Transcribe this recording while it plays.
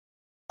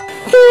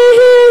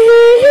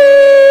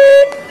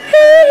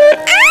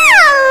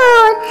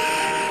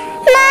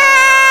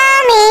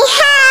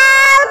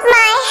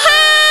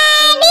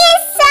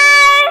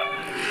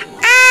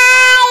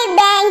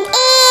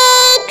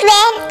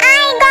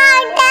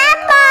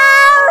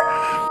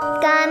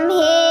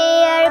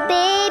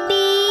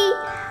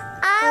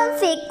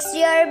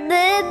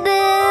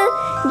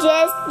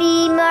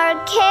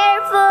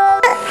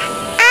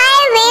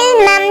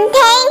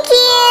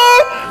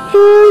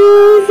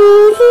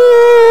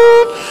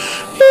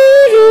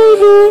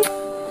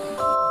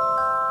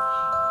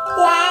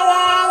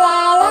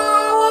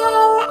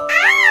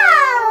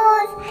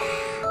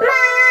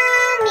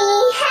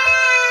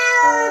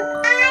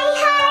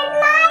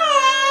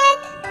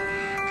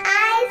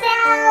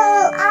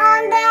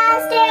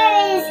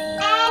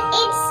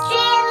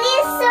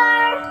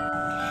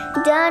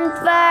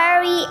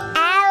worry,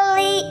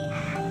 Ellie.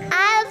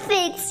 I'll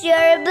fix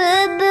your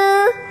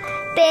boo-boo.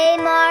 Pay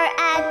more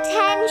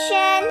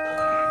attention.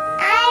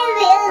 I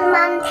will,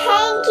 Mom.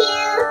 Thank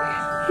you.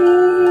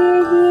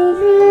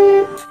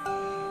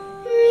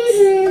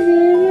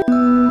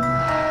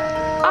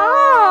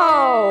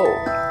 Ow!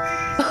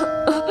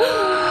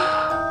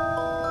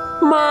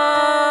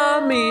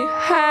 Mommy,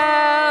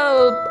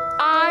 help!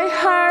 I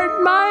hurt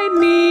my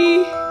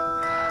knee.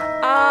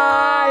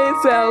 I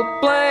fell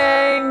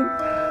playing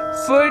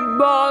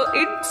football.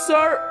 It's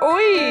so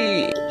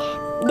oi.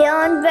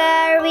 Don't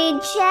worry,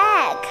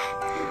 Jack.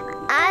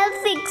 I'll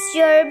fix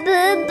your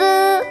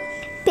boo-boo.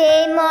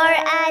 Pay more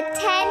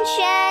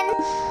attention.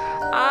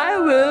 I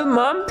will,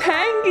 Mom.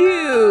 Thank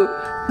you.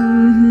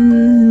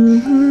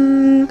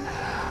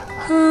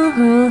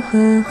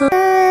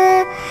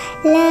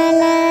 La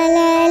la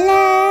la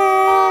la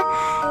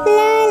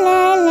la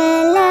la la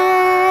la.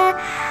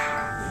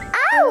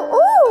 Ow!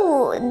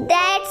 Ooh,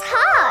 that's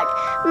hot.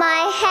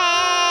 My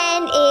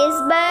hand is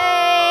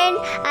burned.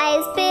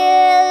 I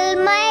spilled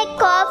my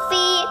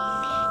coffee.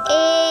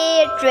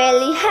 It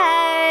really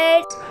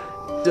hurts.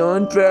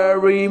 Don't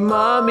worry,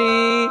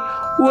 Mommy.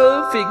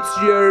 We'll fix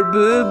your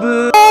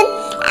boo-boo.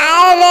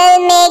 I will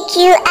make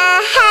you